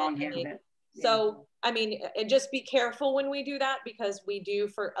have internet. They don't have it. So, I mean, and just be careful when we do that, because we do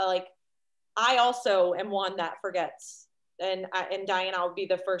for like, I also am one that forgets. And Diane, I'll be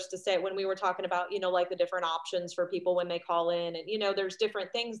the first to say, when we were talking about, you know, like the different options for people when they call in, and, you know, there's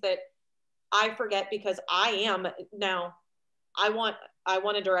different things that I forget because I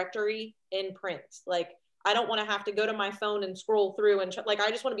want a directory in print. Like, I don't want to have to go to my phone and scroll through and like, I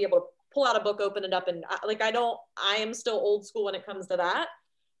just want to be able to pull out a book, open it up. And like, I am still old school when it comes to that.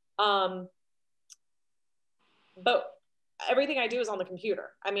 But everything I do is on the computer.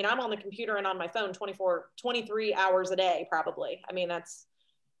 I mean, I'm on the computer and on my phone 23 hours a day, probably. I mean,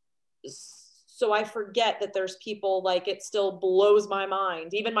 so I forget that there's people, like, it still blows my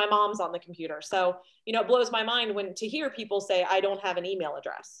mind. Even my mom's on the computer. So, you know, it blows my mind to hear people say, I don't have an email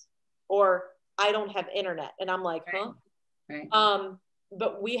address. or I don't have internet. And I'm like, huh? Right.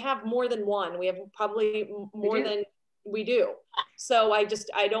 But we have more than one. We have probably more than we do. So I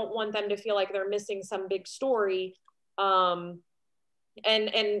don't want them to feel like they're missing some big story. And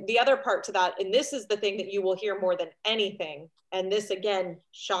the other part to that, and this is the thing that you will hear more than anything, and this again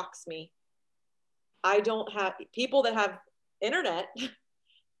shocks me. I don't have people that have internet.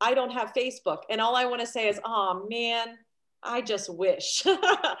 I don't have Facebook. And all I want to say is, oh man, I just wish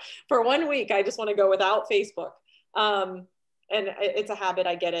for 1 week, I just want to go without Facebook. And it's a habit,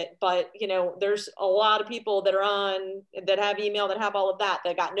 I get it. But, you know, there's a lot of people that are on, that have email, that have all of that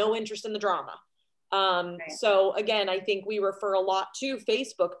got no interest in the drama. Right. So again, I think we refer a lot to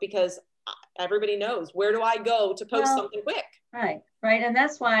Facebook because everybody knows, where do I go to post something quick? Right, right. And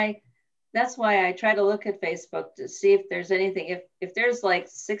that's why I try to look at Facebook to see if there's anything, if there's like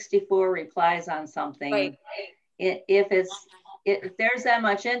 64 replies on something, right. If there's that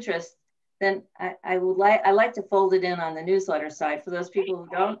much interest, then I like to fold it in on the newsletter side for those people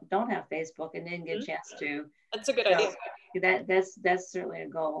who don't have Facebook and didn't get a chance to. That's a good idea. That's certainly a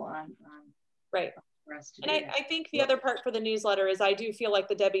goal on right. For us to do. And I think the other part for the newsletter is I do feel like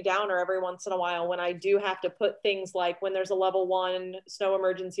the Debbie Downer every once in a while when I do have to put things like when there's a level 1 snow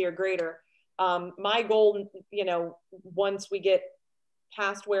emergency or greater. My goal, you know, once we get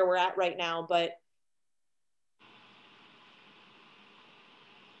past where we're at right now, but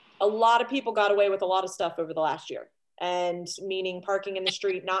a lot of people got away with a lot of stuff over the last year, and meaning parking in the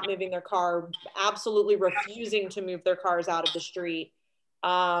street, not moving their car, absolutely refusing to move their cars out of the street.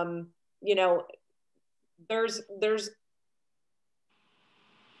 You know, there's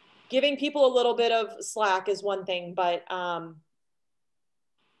giving people a little bit of slack is one thing, but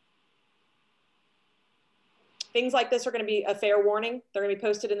things like this are going to be a fair warning. They're going to be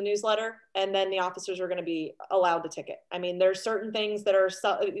posted in the newsletter, and then the officers are going to be allowed to ticket. I mean, there's certain things that are,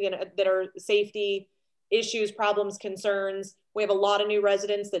 you know, that are safety issues, problems, concerns. We have a lot of new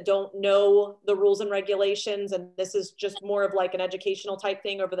residents that don't know the rules and regulations, and this is just more of like an educational type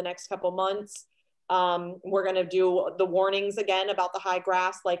thing over the next couple months. We're going to do the warnings again about the high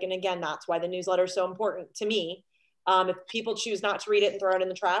grass, like, and again, that's why the newsletter is so important to me. If people choose not to read it and throw it in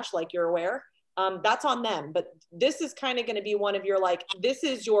the trash, like you're aware, that's on them. But this is kind of going to be one of your, like, this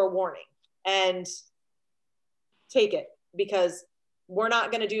is your warning, and take it, because we're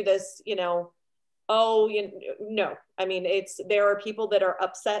not going to do this, you know, no. I mean, there are people that are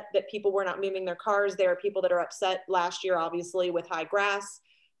upset that people were not moving their cars. There are people that are upset last year, obviously, with high grass.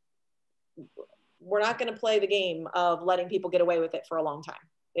 We're not going to play the game of letting people get away with it for a long time.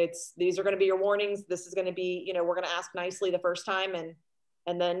 These are going to be your warnings. This is going to be, you know, we're going to ask nicely the first time,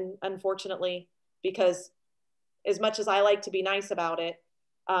 and then unfortunately, because as much as I like to be nice about it,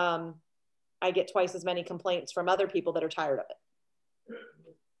 I get twice as many complaints from other people that are tired of it.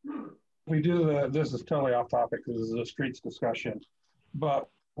 We do this is totally off topic because this is a streets discussion, but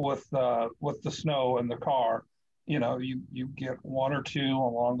with the snow and the car, you know, you get 1 or 2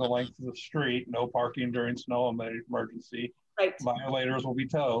 along the length of the street, no parking during snow emergency. Right. Violators will be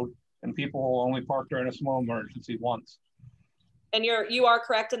towed, and people will only park during a snow emergency once. And you are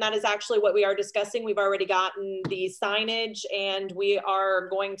correct, and that is actually what we are discussing. We've already gotten the signage, and we are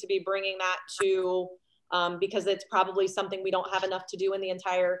going to be bringing that to, because it's probably something we don't have enough to do in the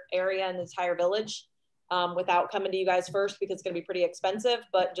entire area and the entire village, without coming to you guys first, because it's going to be pretty expensive.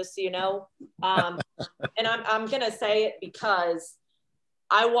 But just so you know, and I'm going to say it because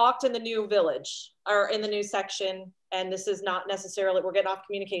I walked in the new village, or in the new section, and this is not necessarily, we're getting off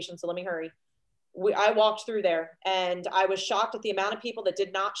communication, so let me hurry. I walked through there, and I was shocked at the amount of people that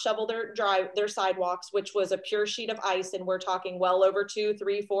did not shovel their sidewalks, which was a pure sheet of ice. And we're talking well over 2,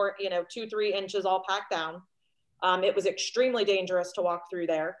 3, 4, 2, 3 inches all packed down. It was extremely dangerous to walk through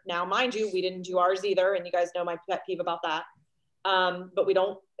there. Now, mind you, we didn't do ours either. And you guys know my pet peeve about that. But we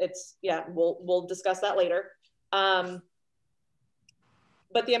don't, we'll discuss that later.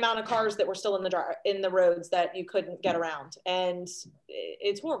 But the amount of cars that were still in the roads that you couldn't get around, and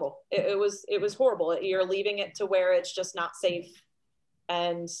it's horrible. It was horrible. You're leaving it to where it's just not safe,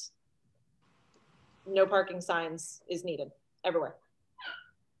 and no parking signs is needed everywhere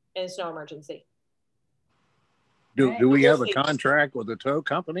in a snow emergency. Do we have a contract with the tow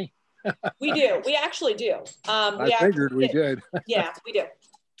company? We do. We actually do. I figured we did. Yeah, we do.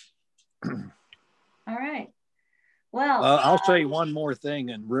 All right. Well, I'll say one more thing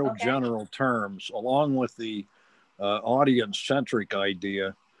in real general terms, along with the audience-centric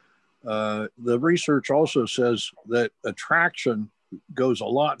idea. The research also says that attraction goes a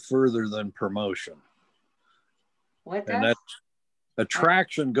lot further than promotion. What does? And that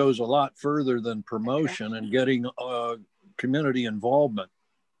attraction goes a lot further than promotion and getting community involvement.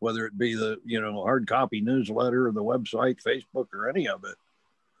 whether it be the, hard copy newsletter or the website, Facebook, or any of it.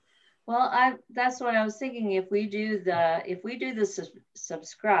 Well, that's what I was thinking. If we do the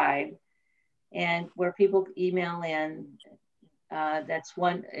subscribe, and where people email in, that's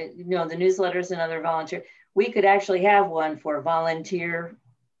one, the newsletter is another volunteer. We could actually have one for volunteer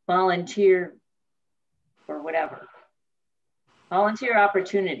or whatever. Volunteer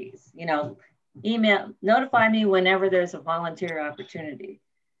opportunities, email, notify me whenever there's a volunteer opportunity.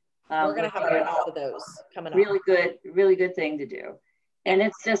 We're going to have a lot of those coming up. Really good thing to do. And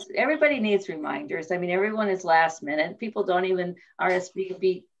it's just, everybody needs reminders. I mean, everyone is last minute. People don't even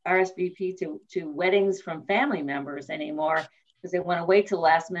RSVP to weddings from family members anymore because they want to wait till the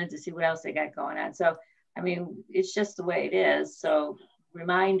last minute to see what else they got going on. So, I mean, it's just the way it is. So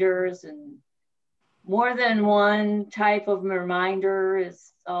reminders and more than one type of reminder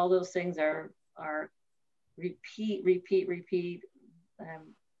is, all those things are repeat.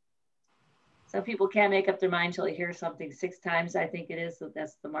 Some people can't make up their mind until they hear something 6 times, I think it is. So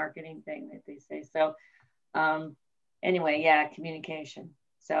that's the marketing thing that they say. So anyway, yeah, communication.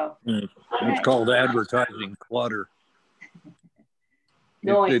 So it's called advertising clutter.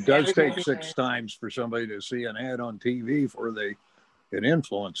 It does take 6 times for somebody to see an ad on TV before it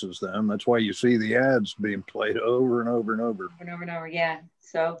influences them. That's why you see the ads being played over and over and over. Yeah.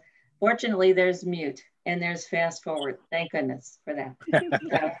 So fortunately, there's mute and there's fast forward. Thank goodness for that.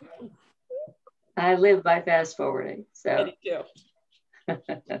 I live by fast forwarding. So.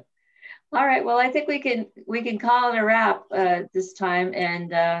 All right. Well, I think we can call it a wrap this time,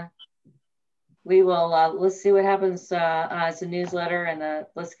 and we will. Let's see what happens as a newsletter, and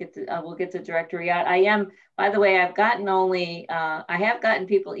we'll get the directory out. By the way, I have gotten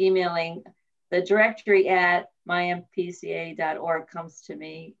people emailing. The directory at mympca.org comes to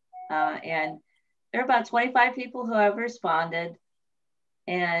me, and there are about 25 people who have responded,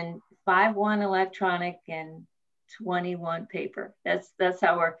 and 5 electronic and 21 paper. That's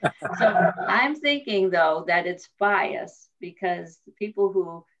how we're. So I'm thinking though that it's biased because the people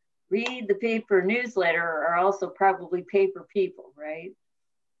who read the paper newsletter are also probably paper people, right?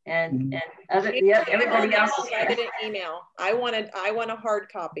 And everybody else. I did an email. I want a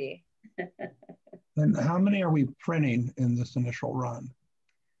hard copy. And how many are we printing in this initial run?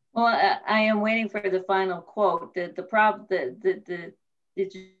 Well, I am waiting for the final quote. The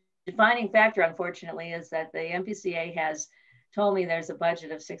defining factor, unfortunately, is that the MPCA has told me there's a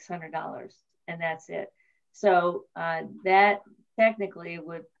budget of $600, and that's it. So that technically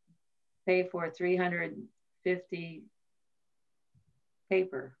would pay for 350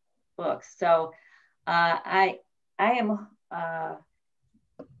 paper books. So I'm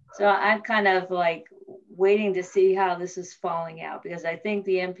kind of like waiting to see how this is falling out, because I think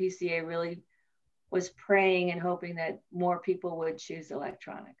the MPCA really was praying and hoping that more people would choose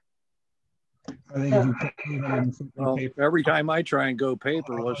electronic. I think well, every time I try and go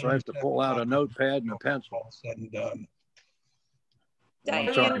paperless, I have to pull out a notepad and a pencil. Said and done.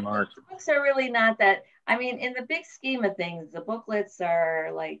 I'm sorry, Mark. The books are really not that. I mean, in the big scheme of things, the booklets are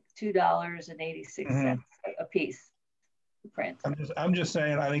like $2.86 a piece to print. I'm just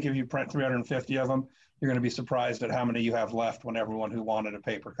saying, I think if you print 350 of them, you're going to be surprised at how many you have left when everyone who wanted a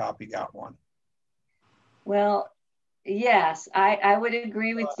paper copy got one. Well, yes, I would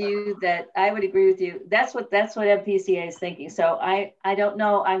agree with you that That's what MPCA is thinking. So I don't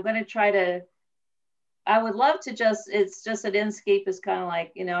know. I'm going to try to. I would love to it's just that Inscape is kind of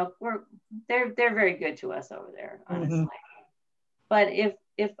like, they're very good to us over there, honestly. But if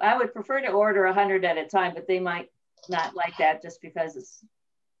I would prefer to order 100 at a time, but they might not like that just because it's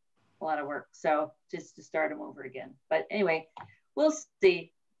a lot of work. So just to start them over again. But anyway, we'll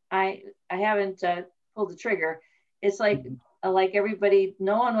see. I haven't pulled the trigger. It's like everybody,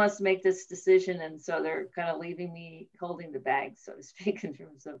 no one wants to make this decision. And so they're kind of leaving me holding the bag, so to speak, in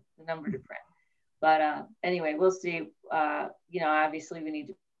terms of the number to print. But anyway, we'll see. Obviously we need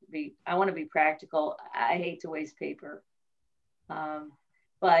to I want to be practical. I hate to waste paper.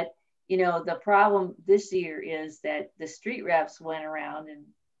 But, the problem this year is that the street reps went around, and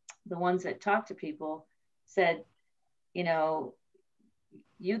the ones that talked to people said, you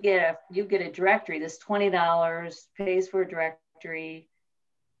get a directory, this $20 pays for a directory.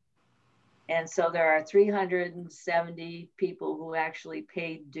 And so there are 370 people who actually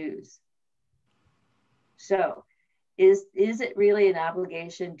paid dues. So is it really an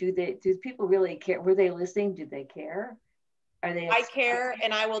obligation? Do people really care? Were they listening? Do they care? I care,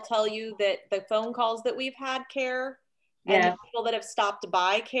 and I will tell you that the phone calls that we've had care, and the people that have stopped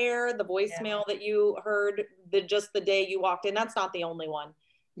by care. The voicemail that you heard just the day you walked in, that's not the only one.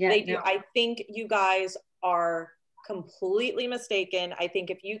 Yeah, they do. No. I think you guys are completely mistaken. I think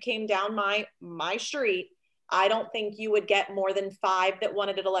if you came down my street, I don't think you would get more than 5 that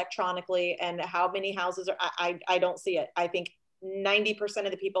wanted it electronically. And how many houses are, I don't see it. I think 90%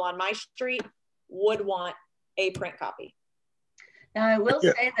 of the people on my street would want a print copy. Now, I will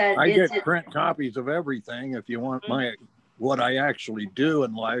say that I get print copies of everything if you want what I actually do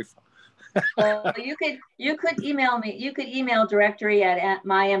in life. Well, you could email me. You could email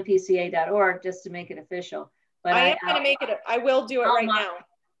directory@mympca.org just to make it official. But I am going to make it. I will do it right now.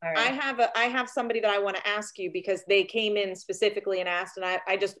 Right. I have somebody that I want to ask you because they came in specifically and asked, and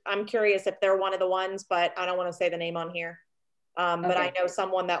I'm curious if they're one of the ones, but I don't want to say the name on here. But I know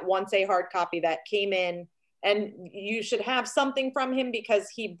someone that wants a hard copy that came in, and you should have something from him because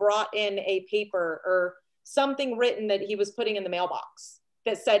he brought in a paper or something written that he was putting in the mailbox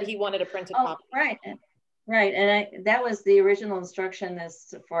that said he wanted a printed copy. Right. And that was the original instruction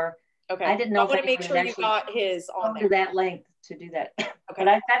is for, okay. I didn't know. I want to make sure you got his on there. To that length to do that. Okay. But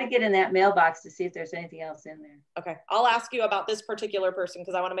I've got to get in that mailbox to see if there's anything else in there. Okay. I'll ask you about this particular person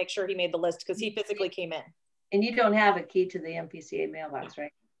because I want to make sure he made the list because he physically came in. And you don't have a key to the MPCA mailbox,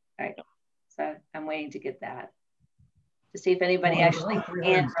 right? Right. So I'm waiting to get that to see if anybody actually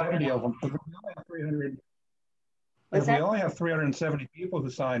can. If we only have 370 people who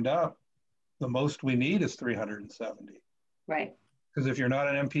signed up, the most we need is 370. Right. Because if you're not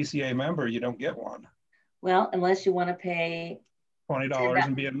an MPCA member, you don't get one. Well, unless you want to pay $20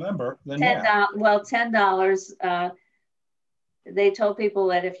 and be a member, then $10. They told people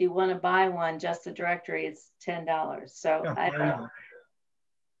that if you want to buy one, just the directory, it's $10. So I don't know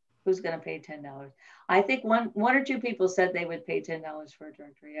who's going to pay $10. I think one or two people said they would pay $10 for a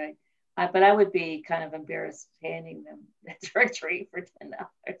directory. But I would be kind of embarrassed handing them the directory for $10.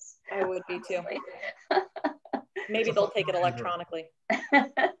 I would be too. Maybe they'll take it electronically.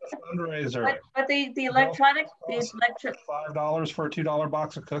 Fundraiser. But the electronic, $5 for a $2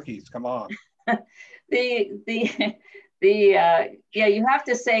 box of cookies. Come on. Yeah, you have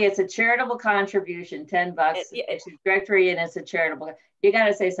to say it's a charitable contribution, $10. It's a directory and it's a charitable. You got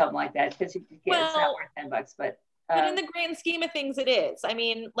to say something like that because it's not worth $10. But in the grand scheme of things, it is. I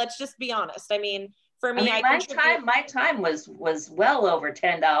mean, let's just be honest. I mean, for me, my time was well over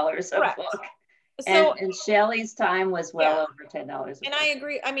 $10 a book. So, and Shelley's time was well over $10. And I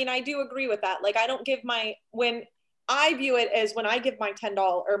agree. I mean, I do agree with that. Like, I don't give when I view it as when I give my $10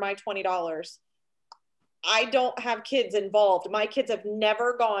 or my $20, I don't have kids involved. My kids have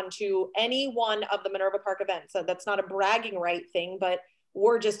never gone to any one of the Minerva Park events. So that's not a bragging right thing, but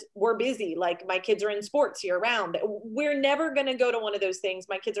we're busy. Like, my kids are in sports year round. We're never going to go to one of those things.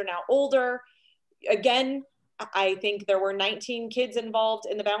 My kids are now older. Again, I think there were 19 kids involved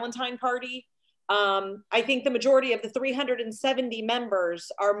in the Valentine party. I think the majority of the 370 members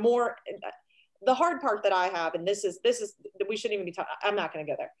are more, the hard part that I have, and this is, we shouldn't even be talking, I'm not going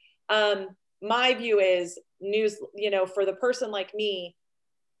to go there. My view is for the person like me,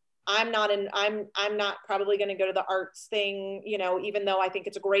 I'm not probably going to go to the arts thing, even though I think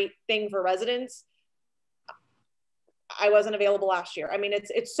it's a great thing for residents. I wasn't available last year. I mean,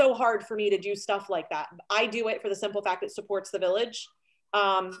 it's so hard for me to do stuff like that. I do it for the simple fact it supports the village.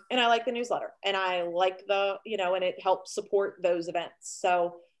 And I like the newsletter and I like and it helps support those events.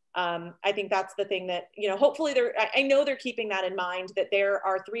 So I think that's the thing that, hopefully I know they're keeping that in mind, that there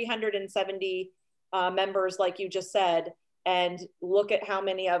are 370 members, like you just said, and look at how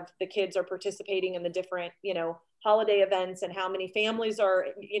many of the kids are participating in the different, holiday events and how many families are,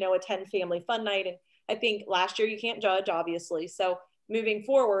 attend family fun night. And I think last year you can't judge, obviously. So moving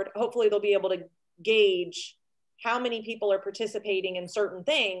forward, hopefully they'll be able to gauge how many people are participating in certain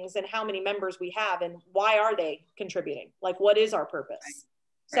things and how many members we have and why are they contributing? Like, what is our purpose? Right.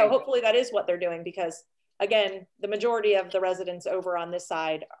 So hopefully that is what they're doing, because again, the majority of the residents over on this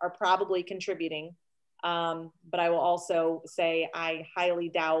side are probably contributing. But I will also say I highly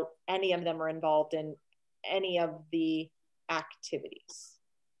doubt any of them are involved in any of the activities.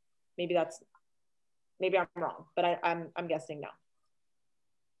 Maybe I'm wrong, but I'm guessing no.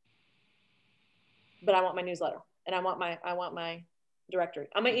 But I want my newsletter and I want my directory.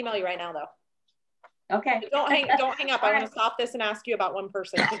 I'm gonna email you right now though. Okay. Don't hang up. I want to stop this and ask you about one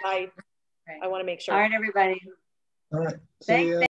person because I want to make sure. All right, everybody. All right. Thanks.